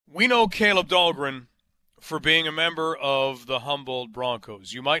We know Caleb Dahlgren for being a member of the Humboldt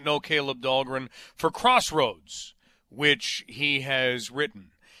Broncos. You might know Caleb Dahlgren for Crossroads, which he has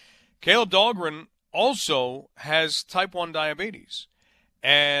written. Caleb Dahlgren also has type 1 diabetes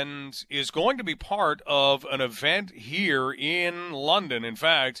and is going to be part of an event here in London. In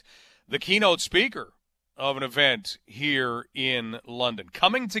fact, the keynote speaker of an event here in London,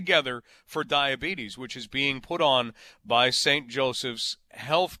 Coming Together for Diabetes, which is being put on by St. Joseph's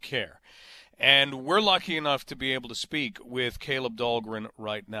Healthcare. And we're lucky enough to be able to speak with Caleb Dahlgren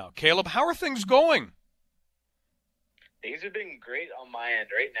right now. Caleb, how are things going? Things have been great on my end.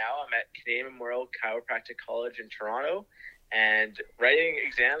 Right now, I'm at Canadian Memorial Chiropractic College in Toronto, and writing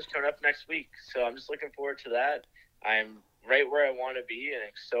exams coming up next week. So I'm just looking forward to that. I'm right where I want to be, and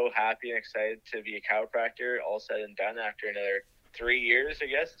I'm so happy and excited to be a chiropractor, all said and done after another 3 years, I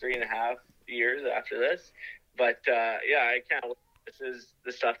guess, 3.5 years after this. But, I can't wait. This is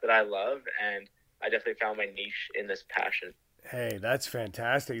the stuff that I love, and I definitely found my niche in this passion. Hey, that's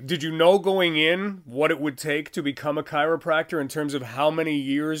fantastic. Did you know going in what it would take to become a chiropractor in terms of how many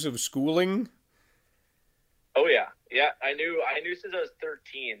years of schooling? Oh, yeah. Yeah, I knew since I was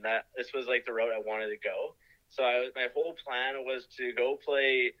 13 that this was like the route I wanted to go. So my whole plan was to go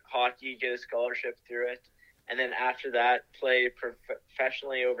play hockey, get a scholarship through it, and then after that, play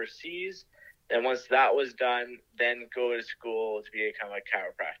professionally overseas. Then once that was done, then go to school to become a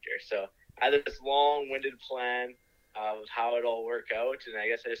chiropractor. So I had this long-winded plan of how it all work out, and I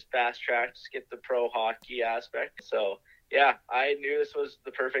guess I just fast-tracked to get the pro hockey aspect. So, yeah, I knew this was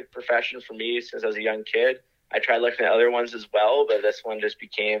the perfect profession for me since I was a young kid. I tried looking at other ones as well, but this one just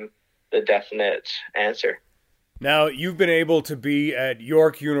became the definite answer. Now, you've been able to be at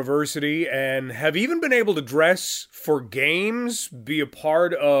York University and have even been able to dress for games, be a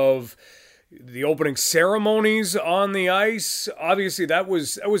part of the opening ceremonies on the ice. Obviously, that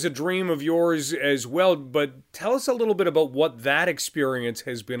was a dream of yours as well, but tell us a little bit about what that experience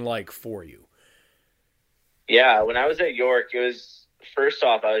has been like for you. Yeah, when I was at York, it was, first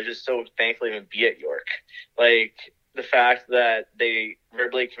off, I was just so thankful to even be at York. Like, the fact that they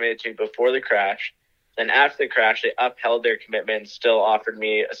verbally committed to me before the crash, then after the crash, they upheld their commitment and still offered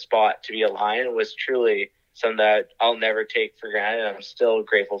me a spot to be a Lion was truly something that I'll never take for granted. I'm still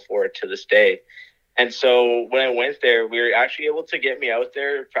grateful for it to this day. And so when I went there, we were actually able to get me out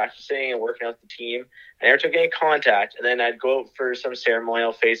there practicing and working out the team. I never took any contact. And then I'd go out for some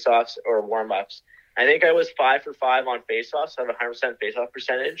ceremonial face-offs or warm-ups. I think I was 5 for 5 on face-offs. I have a 100% face-off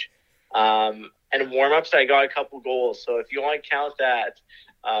percentage. And warm-ups, I got a couple goals. So if you want to count that,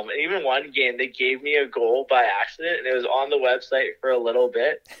 even one game, they gave me a goal by accident, and it was on the website for a little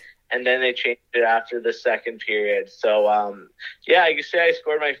bit. And then they changed it after the second period. So, I can say I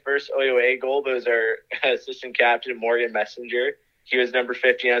scored my first OUA goal, but it was our assistant captain, Morgan Messenger. He was number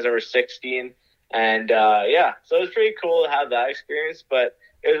 15, I was number 16. And, so it was pretty cool to have that experience. But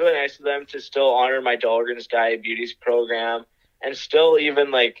it was really nice of them to still honor my Dahlgren's diabetes program and still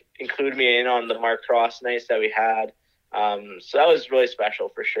even, include me in on the Mark Cross nights that we had. So that was really special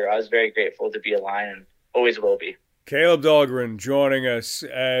for sure. I was very grateful to be a Lion and always will be. Caleb Dahlgren joining us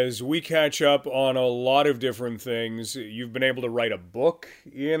as we catch up on a lot of different things. You've been able to write a book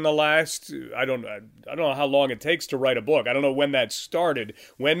in the last, I don't know how long it takes to write a book. I don't know when that started.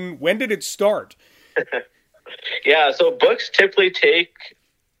 When did it start? Yeah, so books typically take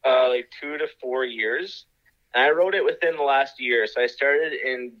 2 to 4 years. And I wrote it within the last year. So I started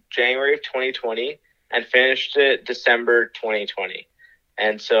in January of 2020 and finished it December 2020.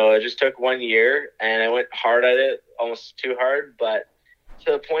 And so it just took 1 year, and I went hard at it, almost too hard, but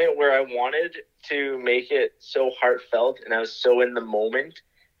to the point where I wanted to make it so heartfelt and I was so in the moment.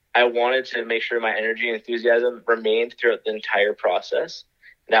 I wanted to make sure my energy and enthusiasm remained throughout the entire process.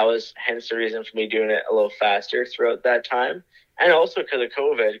 And that was hence the reason for me doing it a little faster throughout that time. And also because of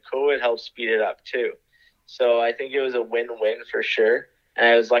COVID. COVID helped speed it up too. So I think it was a win-win for sure. And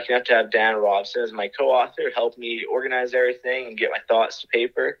I was lucky enough to have Dan Robson as my co-author, help me organize everything and get my thoughts to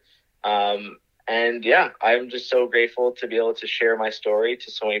paper. I'm just so grateful to be able to share my story to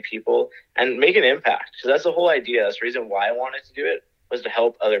so many people and make an impact. Because that's the whole idea. That's the reason why I wanted to do it, was to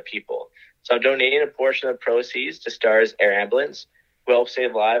help other people. So I'm donating a portion of proceeds to STARS Air Ambulance, who helped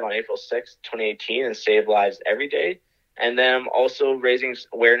save lives on April 6th, 2018, and save lives every day. And then I'm also raising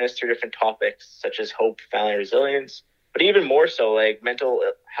awareness through different topics such as hope, family resilience, but even more so like mental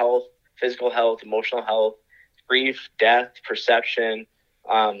health, physical health, emotional health, grief, death, perception,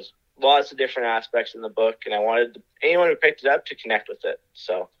 lots of different aspects in the book. And I wanted anyone who picked it up to connect with it.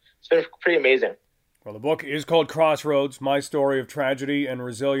 So it's been pretty amazing. Well, the book is called Crossroads, My Story of Tragedy and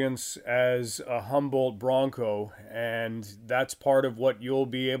Resilience as a Humboldt Bronco, and that's part of what you'll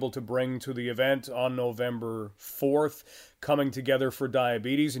be able to bring to the event on November 4th, Coming Together for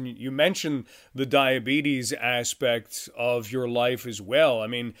Diabetes. And you mentioned the diabetes aspect of your life as well. I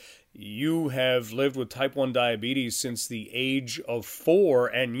mean, you have lived with type 1 diabetes since the age of 4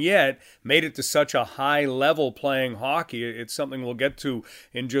 and yet made it to such a high level playing hockey. It's something we'll get to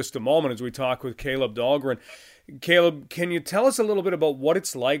in just a moment as we talk with Caleb Dahlgren. Caleb, can you tell us a little bit about what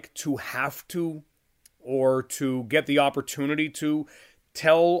it's like to have to, or to get the opportunity to,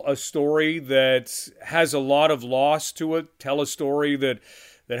 tell a story that has a lot of loss to it, tell a story that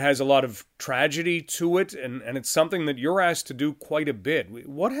has a lot of tragedy to it, and it's something that you're asked to do quite a bit.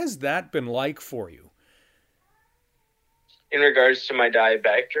 What has that been like for you? In regards to my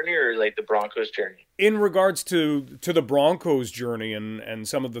diabetic journey, or like the Broncos journey? In regards to the Broncos journey and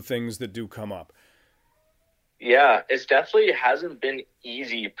some of the things that do come up. Yeah, it's definitely hasn't been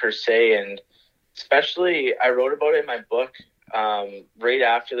easy per se, and especially I wrote about it in my book. Right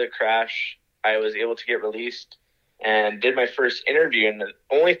after the crash, I was able to get released and did my first interview. And the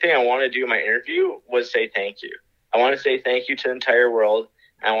only thing I wanted to do in my interview was say thank you. I want to say thank you to the entire world.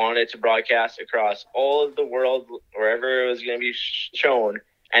 I wanted to broadcast across all of the world, wherever it was going to be shown,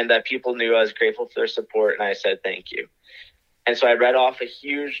 and that people knew I was grateful for their support, and I said thank you. And so I read off a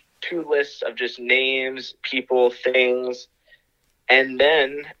huge 2 lists of just names, people, things. And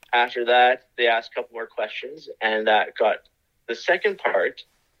then after that, they asked a couple more questions, and that got the second part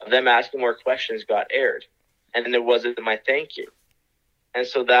of them asking more questions got aired. And then there wasn't my thank you. And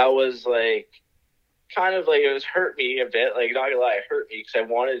so that was like, kind of like, it was hurt me a bit. Like, not gonna lie, it hurt me because I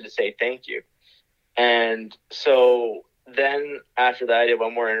wanted to say thank you. And so then after that, I did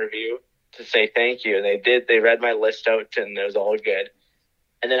one more interview to say thank you. And they read my list out and it was all good.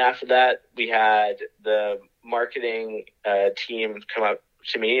 And then after that, we had the marketing team come up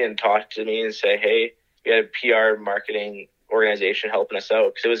to me and talk to me and say, hey, we had a PR marketing organization helping us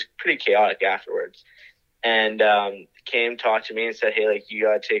out, because it was pretty chaotic afterwards. And came talk to me and said, hey, like, you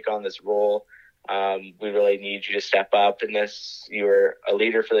got to take on this role. We really need you to step up in this. You were a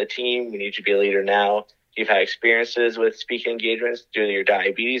leader for the team. We need you to be a leader now. You've had experiences with speaking engagements due to your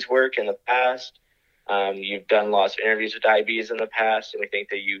diabetes work in the past. You've done lots of interviews with diabetes in the past, and we think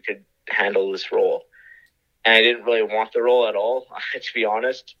that you could handle this role. And I didn't really want the role at all, to be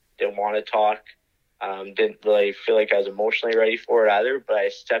honest. Didn't want to talk. Didn't really feel like I was emotionally ready for it either, but I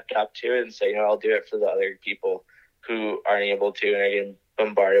stepped up to it and said, I'll do it for the other people who aren't able to, and I get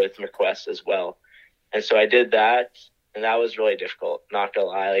bombarded with requests as well. And so I did that, and that was really difficult, not gonna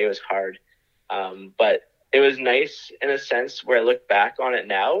lie. Like, it was hard. But it was nice in a sense where I look back on it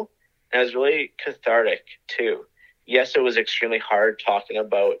now, and it was really cathartic too. Yes, it was extremely hard talking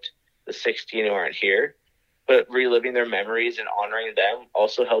about the 16 who aren't here, but reliving their memories and honoring them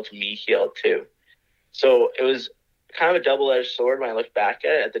also helped me heal too. So it was kind of a double-edged sword when I look back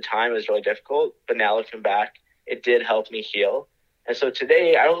at it. At the time, it was really difficult, but now looking back, it did help me heal. And so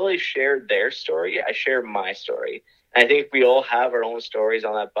today, I don't really share their story. I share my story. And I think we all have our own stories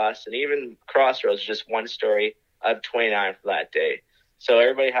on that bus, and even Crossroads is just one story of 29 for that day. So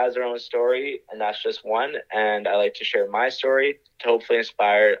everybody has their own story, and that's just one. And I like to share my story to hopefully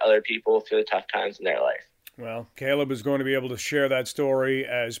inspire other people through the tough times in their life. Well, Caleb is going to be able to share that story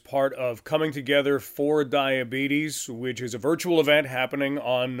as part of Coming Together for Diabetes, which is a virtual event happening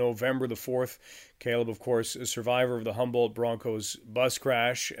on November the 4th. Caleb, of course, a survivor of the Humboldt Broncos bus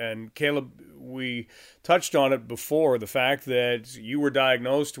crash. And Caleb, we touched on it before, the fact that you were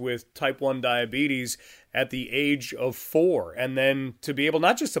diagnosed with type 1 diabetes at the age of 4. And then to be able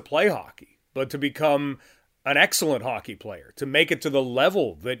not just to play hockey, but to become an excellent hockey player, to make it to the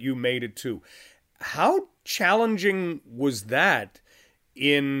level that you made it to. How challenging was that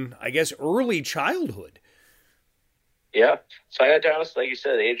in, I guess, early childhood? Yeah. So I got diagnosed, like you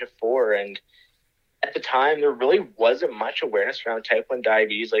said, at the age of 4. And at the time, there really wasn't much awareness around type 1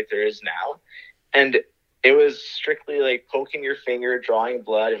 diabetes like there is now. And it was strictly like poking your finger, drawing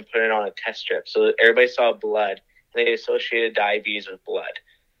blood, and putting it on a test strip. So everybody saw blood, and they associated diabetes with blood,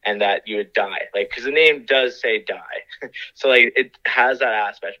 and that you would die. Like, because the name does say die. So, like, it has that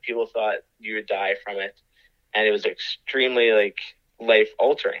aspect. People thought you would die from it. And it was extremely, like,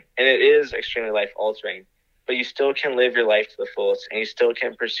 life-altering. And it is extremely life-altering. But you still can live your life to the fullest, and you still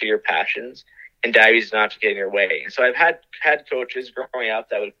can pursue your passions. And diabetes does not have to get in your way. And so I've had coaches growing up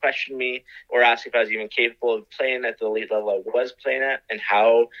that would question me or ask if I was even capable of playing at the elite level I was playing at, and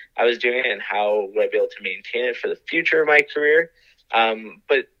how I was doing it, and how would I be able to maintain it for the future of my career.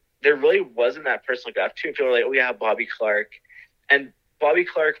 But there really wasn't that person like that. People were like, oh, yeah, Bobby Clarke. And Bobby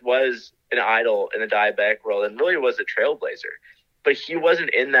Clarke was an idol in the diabetic world and really was a trailblazer. But he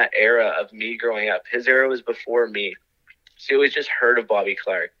wasn't in that era of me growing up. His era was before me. So you always just heard of Bobby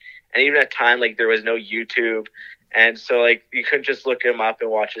Clarke. And even at time, like, there was no YouTube. And so, like, you couldn't just look him up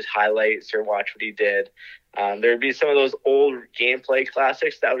and watch his highlights or watch what he did. There would be some of those old gameplay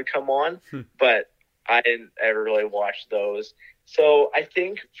classics that would come on, but I didn't ever really watch those. So I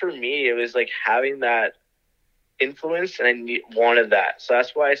think for me, it was like having that influence, and I wanted that. So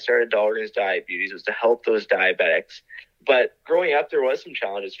that's why I started Dahlgren's Diabetes, was to help those diabetics. But growing up, there was some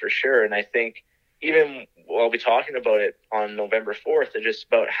challenges for sure. And I think even I'll be talking about it on November 4th, just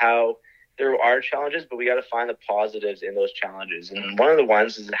about how there are challenges, but we got to find the positives in those challenges. And one of the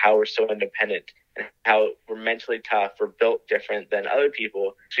ones is how we're so independent and how we're mentally tough. We're built different than other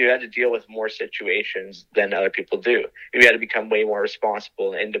people. So you had to deal with more situations than other people do. You had to become way more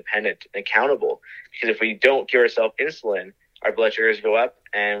responsible and independent and accountable. Because if we don't give ourselves insulin, our blood sugars go up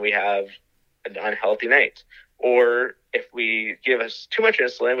and we have an unhealthy night. Or if we give us too much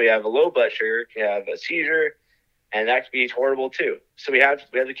insulin, we have a low blood sugar, we have a seizure, and that could be horrible too. So we have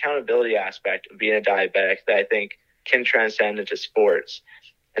the accountability aspect of being a diabetic that I think can transcend into sports.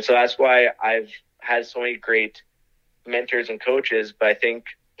 And so that's why I've had so many great mentors and coaches. But I think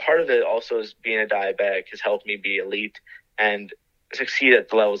part of it also is being a diabetic has helped me be elite and succeed at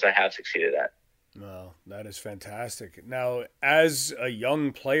the levels I have succeeded at. Well, that is fantastic. Now, as a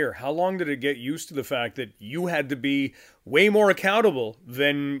young player, how long did it get used to the fact that you had to be way more accountable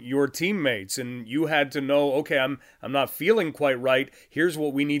than your teammates, and you had to know, okay, I'm not feeling quite right. Here's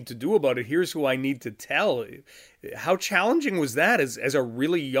what we need to do about it. Here's who I need to tell. How challenging was that as a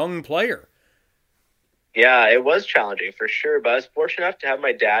really young player? Yeah, it was challenging for sure, but I was fortunate enough to have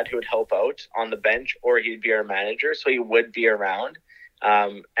my dad who would help out on the bench, or he'd be our manager, so he would be around.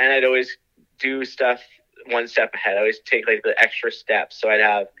 And I'd always do stuff one step ahead. I always take like the extra steps. So I'd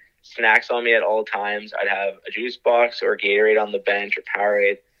have snacks on me at all times. I'd have a juice box or Gatorade on the bench or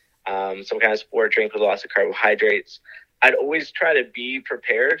Powerade, some kind of sport drink with lots of carbohydrates. I'd always try to be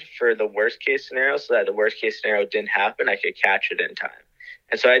prepared for the worst case scenario so that the worst case scenario didn't happen. I could catch it in time.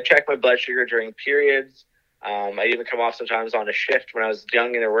 And so I'd check my blood sugar during periods. I'd even come off sometimes on a shift when I was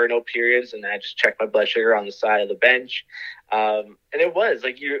young and there were no periods, and I just check my blood sugar on the side of the bench. And it was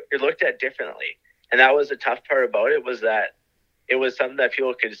like you're looked at differently. And that was the tough part about it, was that it was something that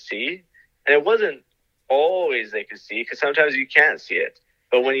people could see. And it wasn't always they could see, because sometimes you can't see it.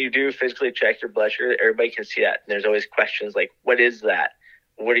 But when you do physically check your blood sugar, everybody can see that. And there's always questions like, what is that?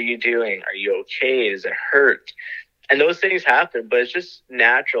 What are you doing? Are you okay? Does it hurt? And those things happen, but it's just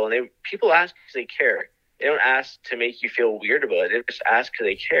natural. And people ask because they care. They don't ask to make you feel weird about it. They just ask because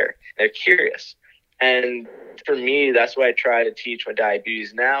they care. They're curious. And for me, that's what I try to teach my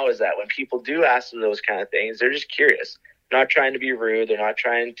diabetes now, is that when people do ask them those kind of things, they're just curious. They're not trying to be rude. They're not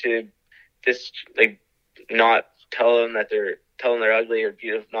trying to just not tell them they're ugly or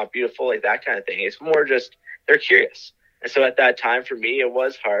not beautiful, like that kind of thing. It's more just they're curious. And so at that time, for me, it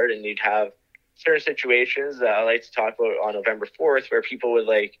was hard. And you'd have certain situations that I like to talk about on November 4th where people would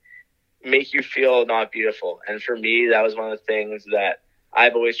make you feel not beautiful. And for me, that was one of the things that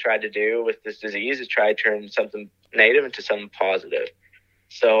I've always tried to do with this disease, is try to turn something negative into something positive.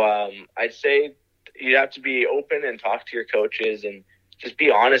 So I'd say you have to be open and talk to your coaches and just be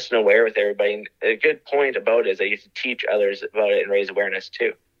honest and aware with everybody. And a good point about it is that you have to teach others about it and raise awareness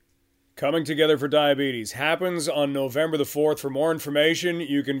too. Coming Together for Diabetes happens on November the 4th. For more information,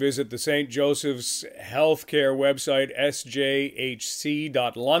 you can visit the St. Joseph's Healthcare website,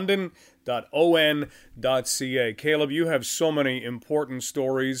 sjhc.london.on.ca. Caleb, you have so many important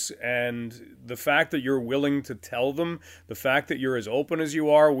stories, and the fact that you're willing to tell them, the fact that you're as open as you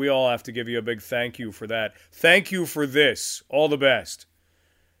are, we all have to give you a big thank you for that. Thank you for this. All the best.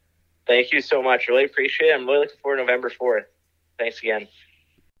 Thank you so much. Really appreciate it. I'm really looking forward to November 4th. Thanks again.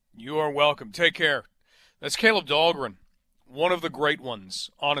 You are welcome. Take care. That's Caleb Dahlgren, one of the great ones,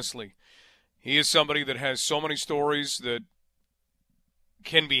 honestly. He is somebody that has so many stories that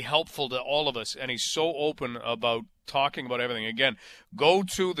can be helpful to all of us, and he's so open about talking about everything. Again, go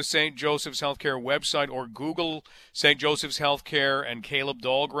to the St. Joseph's Healthcare website or Google St. Joseph's Healthcare and Caleb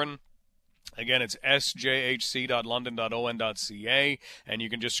Dahlgren. Again, it's sjhc.london.on.ca, and you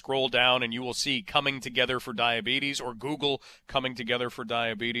can just scroll down and you will see Coming Together for Diabetes, or Google Coming Together for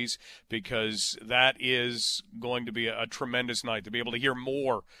Diabetes, because that is going to be a tremendous night to be able to hear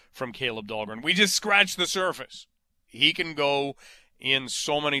more from Caleb Dahlgren. We just scratched the surface. He can go in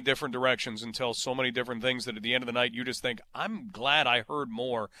so many different directions and tell so many different things that at the end of the night you just think, I'm glad I heard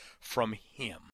more from him.